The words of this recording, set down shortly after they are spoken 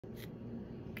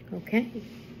Okay,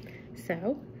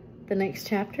 so the next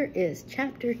chapter is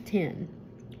chapter 10.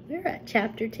 We're at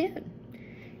chapter 10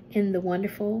 in The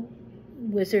Wonderful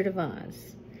Wizard of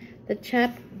Oz. The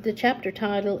chapter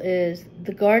title is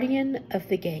The Guardian of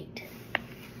the Gate.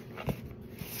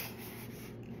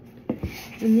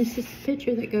 And this is the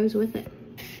picture that goes with it.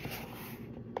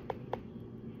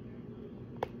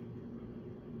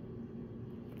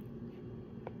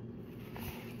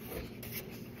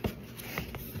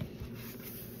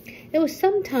 It was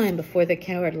some time before the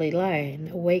Cowardly Lion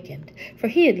awakened, for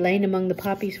he had lain among the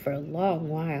poppies for a long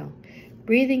while,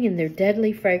 breathing in their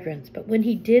deadly fragrance. But when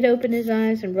he did open his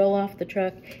eyes and roll off the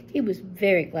truck, he was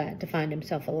very glad to find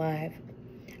himself alive.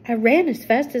 "I ran as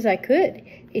fast as I could,"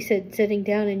 he said, sitting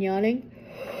down and yawning.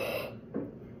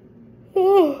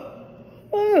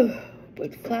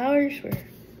 But flowers were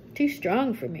too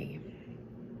strong for me.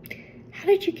 How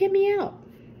did you get me out?"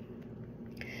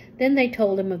 Then they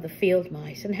told him of the field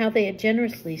mice and how they had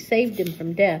generously saved him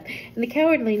from death. And the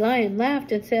Cowardly Lion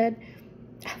laughed and said,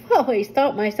 "I've always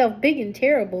thought myself big and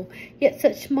terrible, yet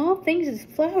such small things as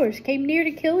flowers came near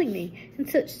to killing me, and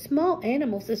such small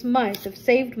animals as mice have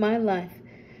saved my life.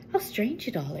 How strange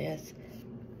it all is.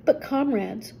 But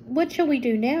comrades, what shall we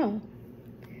do now?"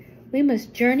 "We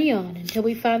must journey on until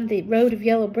we find the road of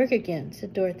yellow brick again,"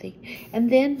 said Dorothy,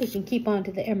 "and then we can keep on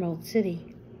to the Emerald City."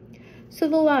 So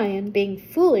the lion, being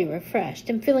fully refreshed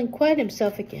and feeling quite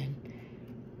himself again,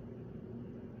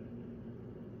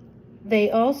 they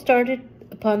all started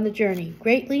upon the journey,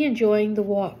 greatly enjoying the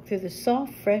walk through the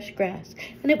soft, fresh grass.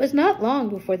 And it was not long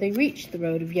before they reached the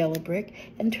road of yellow brick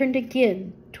and turned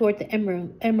again toward the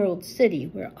Emerald City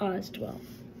where Oz dwelt.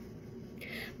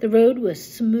 The road was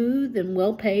smooth and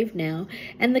well paved now,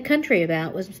 and the country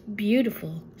about was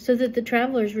beautiful, so that the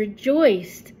travelers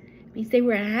rejoiced. It means they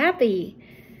were happy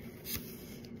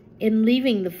in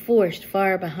leaving the forest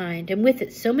far behind, and with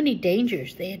it so many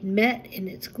dangers they had met in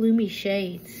its gloomy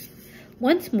shades.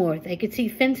 Once more they could see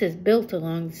fences built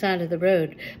along the side of the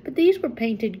road, but these were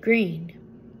painted green.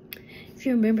 If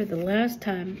you remember the last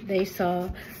time they saw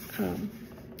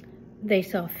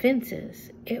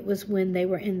fences, it was when they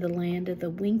were in the land of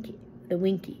the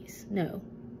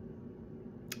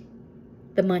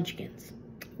Munchkins,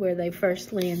 where they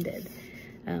first landed,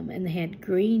 and they had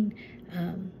green,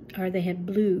 or they had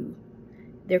blue.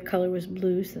 Their color was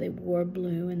blue, so they wore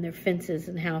blue, and their fences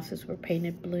and houses were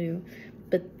painted blue.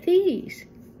 But these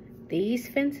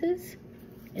fences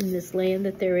in this land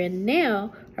that they're in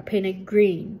now are painted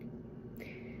green.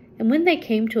 And when they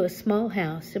came to a small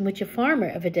house in which a farmer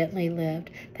evidently lived,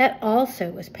 that also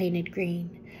was painted green.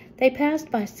 They passed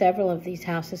by several of these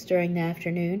houses during the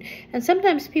afternoon, and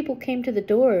sometimes people came to the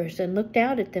doors and looked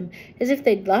out at them as if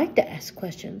they'd like to ask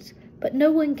questions. But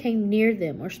no one came near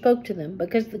them or spoke to them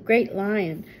because of the great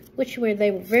lion, where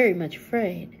they were very much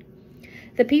afraid.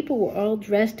 The people were all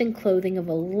dressed in clothing of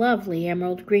a lovely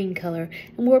emerald green color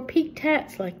and wore peaked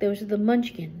hats like those of the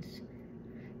Munchkins.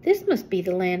 "This must be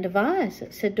the land of Oz,"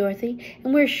 said Dorothy,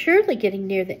 "and we're surely getting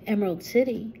near the Emerald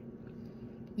City."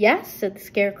 "Yes," said the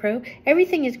Scarecrow,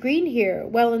 "everything is green here,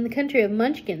 while in the country of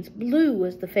Munchkins, blue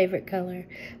was the favorite color.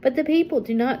 But the people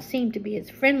do not seem to be as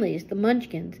friendly as the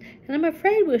Munchkins, and I'm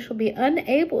afraid we shall be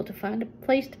unable to find a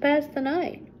place to pass the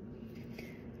night."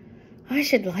 "I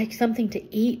should like something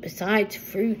to eat besides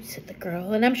fruit," said the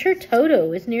girl, "and I'm sure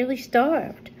Toto is nearly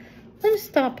starved. Let us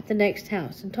stop at the next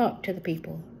house and talk to the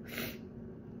people."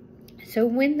 So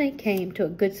when they came to a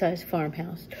good-sized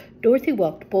farmhouse, Dorothy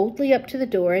walked boldly up to the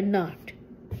door and knocked.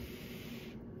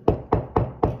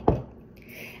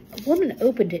 A woman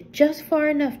opened it just far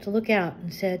enough to look out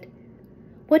and said,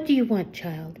 "What do you want,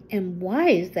 child, and why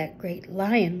is that great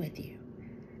lion with you?"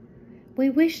 "We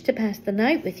wish to pass the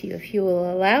night with you, if you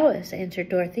will allow us," answered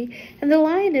Dorothy, "and the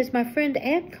lion is my friend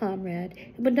and comrade,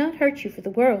 and would not hurt you for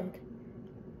the world."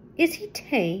 "Is he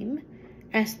tame?"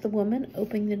 asked the woman,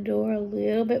 opening the door a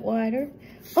little bit wider.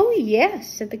 "Oh,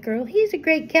 yes," said the girl. "He's a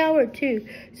great coward, too,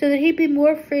 so that he'd be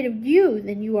more afraid of you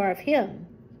than you are of him."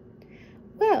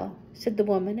 "Well," said the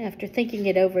woman, after thinking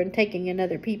it over and taking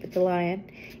another peep at the lion,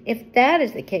 "if that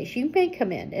is the case, you may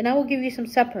come in, and I will give you some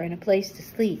supper and a place to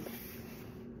sleep."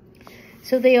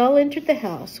 So they all entered the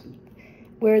house,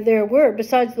 where there were,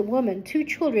 besides the woman, 2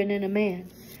 children and a man.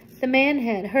 The man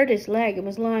had hurt his leg and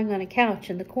was lying on a couch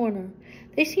in the corner.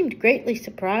 They seemed greatly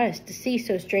surprised to see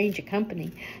so strange a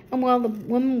company, and while the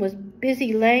woman was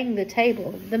busy laying the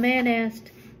table, the man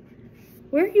asked,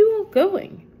 "Where are you all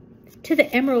going?" "To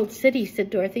the Emerald City," said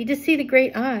Dorothy, "to see the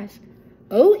great Oz."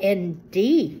 "Oh,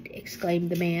 indeed!" exclaimed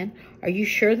the man. "Are you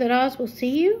sure that Oz will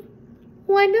see you?"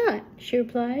 "Why not?" she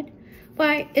replied.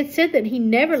 "Why, it's said that he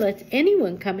never lets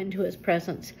anyone come into his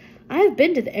presence. I have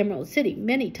been to the Emerald City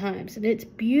many times, and it's a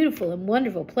beautiful and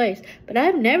wonderful place, but I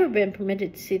have never been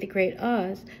permitted to see the Great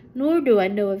Oz, nor do I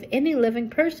know of any living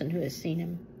person who has seen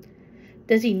him."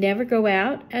 "Does he never go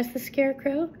out?" asked the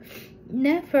Scarecrow.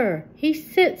 "Never. He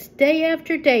sits day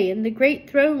after day in the great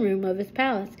throne room of his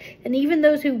palace, and even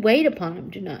those who wait upon him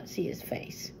do not see his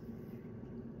face."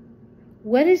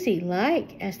 "What is he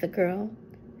like?" asked the girl.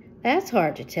 "That's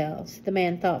hard to tell," said the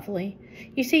man thoughtfully.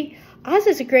 "You see, Oz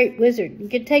is a great wizard and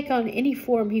can take on any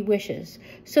form he wishes,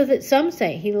 so that some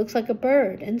say he looks like a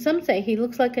bird, and some say he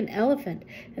looks like an elephant,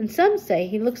 and some say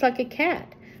he looks like a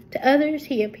cat. To others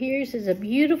he appears as a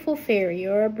beautiful fairy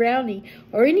or a brownie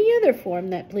or any other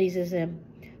form that pleases him.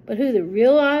 But who the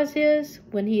real Oz is,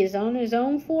 when he is on his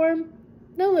own form,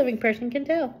 no living person can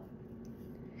tell."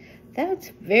 "That's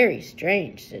very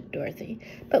strange," said Dorothy,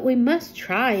 "but we must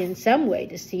try in some way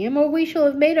to see him, or we shall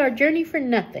have made our journey for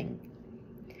nothing."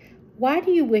 "Why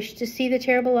do you wish to see the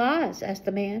terrible Oz?" asked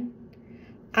the man.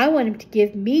 "I want him to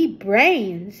give me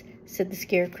brains," said the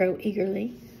Scarecrow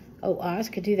eagerly. "Oh, Oz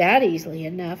could do that easily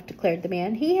enough," declared the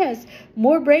man. "He has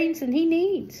more brains than he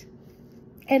needs."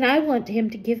 "And I want him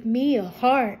to give me a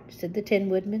heart," said the Tin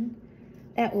Woodman.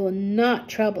 "That will not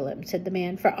trouble him," said the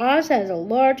man, "for Oz has a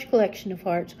large collection of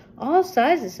hearts, all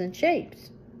sizes and shapes."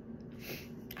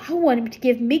 "I want him to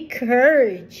give me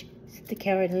courage," said the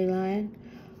Cowardly Lion.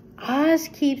 "Oz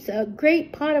keeps a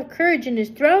great pot of courage in his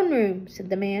throne room," said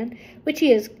the man, "which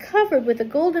he has covered with a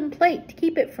golden plate to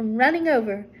keep it from running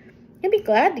over. He'll be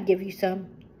glad to give you some."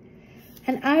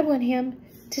 "And I want him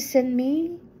to send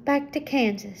me back to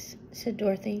Kansas," said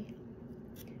Dorothy.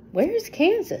 "Where is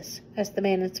Kansas?" asked the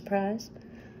man in surprise.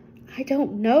 "I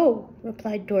don't know,"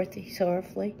 replied Dorothy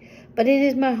sorrowfully, "but it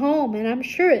is my home, and I'm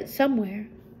sure it's somewhere."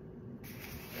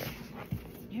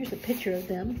 Here's a picture of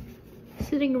them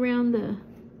sitting around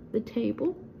the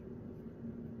table.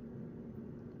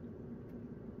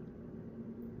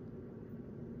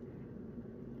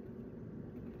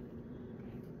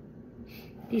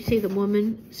 Do you see the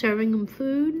woman serving them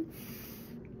food?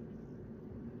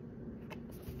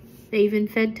 They even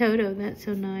fed Toto. That's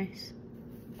so nice.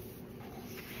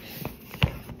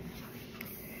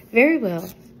 Very well.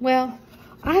 Well,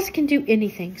 Oz can do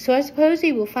anything, so I suppose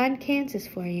he will find Kansas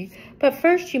for you. But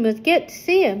first you must get to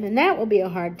see him, and that will be a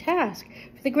hard task,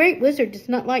 for the Great Wizard does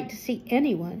not like to see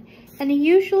anyone, and he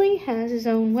usually has his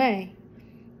own way.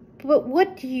 But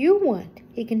what do you want?"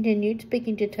 he continued,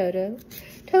 speaking to Toto.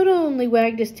 Toto only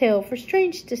wagged his tail, for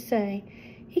strange to say,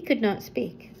 he could not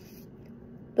speak.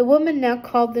 The woman now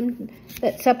called them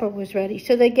that supper was ready,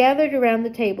 so they gathered around the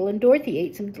table, and Dorothy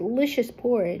ate some delicious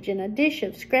porridge and a dish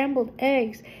of scrambled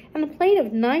eggs and a plate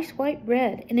of nice white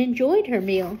bread, and enjoyed her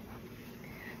meal.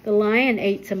 The lion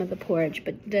ate some of the porridge,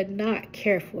 but did not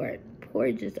care for it.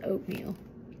 Porridge is oatmeal,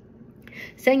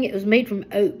 saying it was made from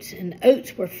oats, and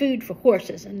oats were food for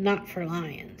horses and not for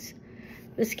lions.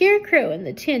 The Scarecrow and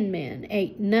the Tin Man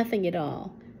ate nothing at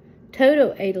all.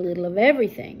 Toto ate a little of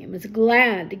everything and was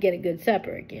glad to get a good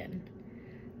supper again.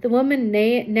 The woman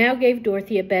now gave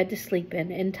Dorothy a bed to sleep in,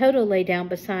 and Toto lay down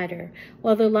beside her,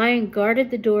 while the lion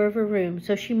guarded the door of her room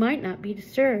so she might not be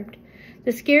disturbed.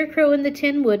 The Scarecrow and the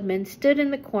Tin Woodman stood in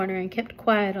the corner and kept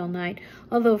quiet all night,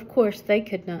 although of course they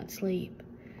could not sleep.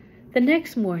 The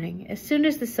next morning, as soon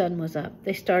as the sun was up,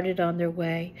 they started on their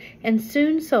way, and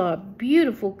soon saw a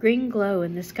beautiful green glow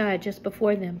in the sky just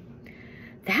before them.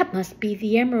 "That must be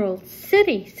the Emerald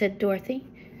City," said Dorothy.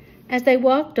 As they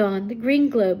walked on, the green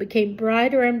glow became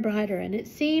brighter and brighter, and it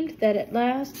seemed that at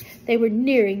last they were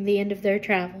nearing the end of their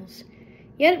travels.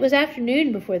 Yet it was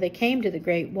afternoon before they came to the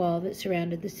great wall that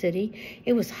surrounded the city.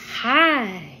 It was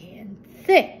high and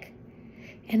thick,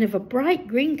 and of a bright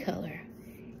green color.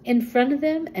 In front of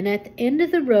them, and at the end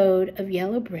of the road of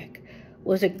yellow brick,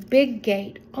 was a big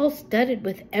gate, all studded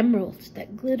with emeralds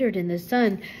that glittered in the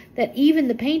sun, that even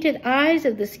the painted eyes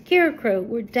of the Scarecrow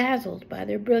were dazzled by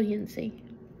their brilliancy.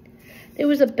 There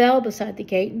was a bell beside the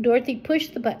gate, and Dorothy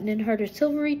pushed the button and heard a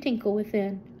silvery tinkle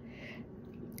within.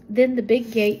 Then the big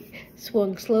gate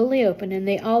swung slowly open, and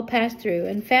they all passed through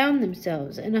and found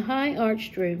themselves in a high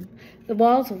arched room, the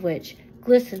walls of which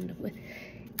glistened with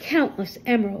countless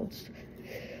emeralds.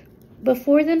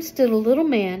 Before them stood a little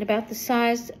man about the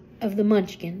size of the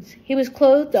Munchkins. He was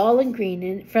clothed all in green,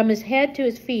 and from his head to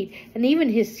his feet, and even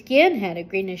his skin had a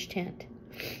greenish tint.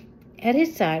 At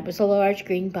his side was a large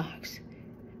green box.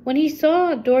 When he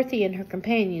saw Dorothy and her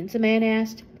companions, the man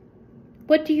asked,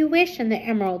 "What do you wish in the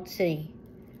Emerald City?"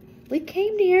 "We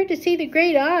came here to see the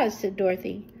Great Oz," said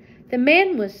Dorothy. The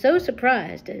man was so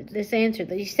surprised at this answer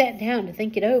that he sat down to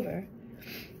think it over.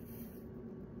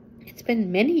 "It's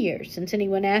been many years since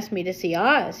anyone asked me to see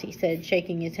Oz," he said,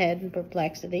 shaking his head in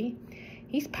perplexity.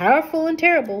 He's powerful and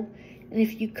terrible, and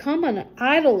if you come on an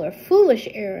idle or foolish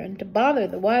errand to bother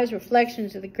the wise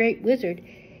reflections of the great wizard,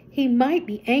 he might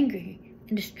be angry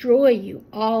and destroy you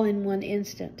all in one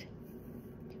instant."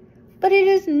 "But it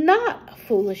is not a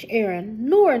foolish errand,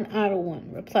 nor an idle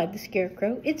one," replied the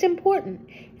Scarecrow. "It's important,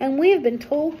 and we have been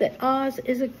told that Oz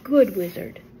is a good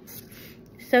wizard."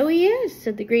 "So he is,"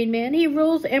 said the Green Man. "He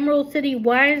rules Emerald City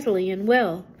wisely and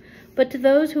well. But to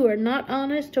those who are not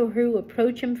honest or who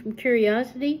approach him from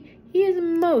curiosity, he is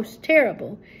most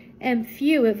terrible, and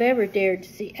few have ever dared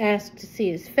to ask to see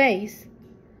his face.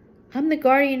 I'm the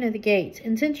guardian of the gates,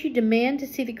 and since you demand to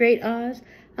see the great Oz,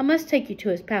 I must take you to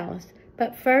his palace.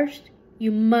 But first,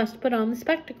 you must put on the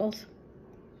spectacles."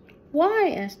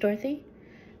 "Why?" asked Dorothy.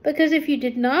 "Because if you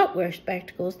did not wear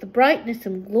spectacles, the brightness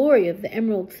and glory of the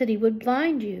Emerald City would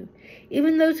blind you.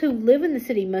 Even those who live in the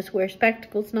city must wear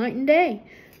spectacles night and day.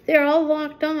 They are all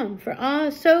locked on, for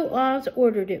Oz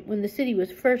ordered it when the city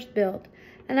was first built,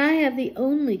 and I have the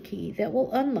only key that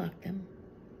will unlock them."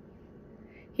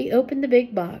 He opened the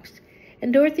big box,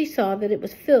 and Dorothy saw that it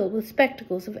was filled with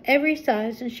spectacles of every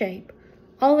size and shape.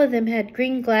 All of them had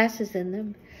green glasses in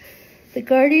them. The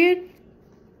guardian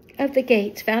of the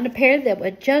gates found a pair that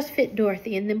would just fit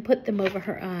Dorothy and then put them over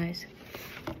her eyes.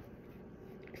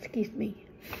 Excuse me.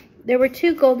 There were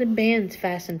 2 golden bands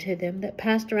fastened to them that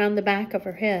passed around the back of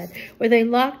her head, where they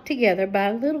locked together by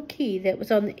a little key that was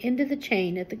on the end of the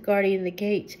chain at the guardian of the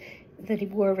gates that he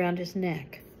wore around his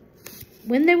neck.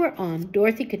 When they were on,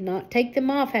 Dorothy could not take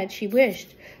them off had she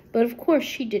wished, but of course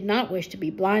she did not wish to be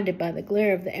blinded by the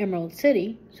glare of the Emerald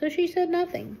City, so she said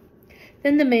nothing.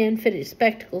 Then the man fitted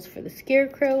spectacles for the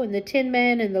Scarecrow and the Tin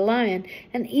Man and the Lion,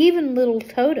 and even little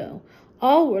Toto.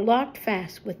 All were locked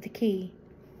fast with the key.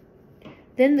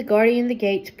 Then the guardian of the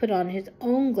gates put on his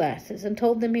own glasses and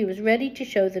told them he was ready to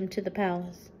show them to the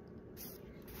palace.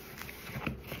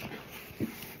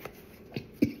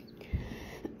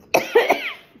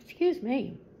 Excuse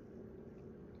me.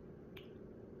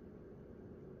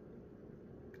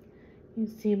 You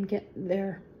can see them get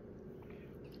their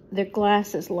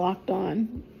glasses locked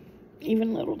on,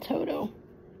 even little Toto.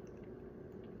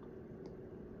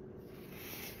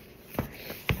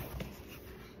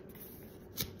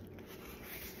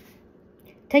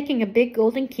 Taking a big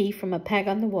golden key from a peg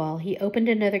on the wall, he opened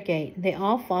another gate, and they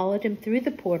all followed him through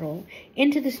the portal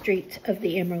into the streets of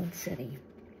the Emerald City.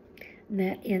 And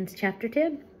that ends Chapter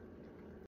 10.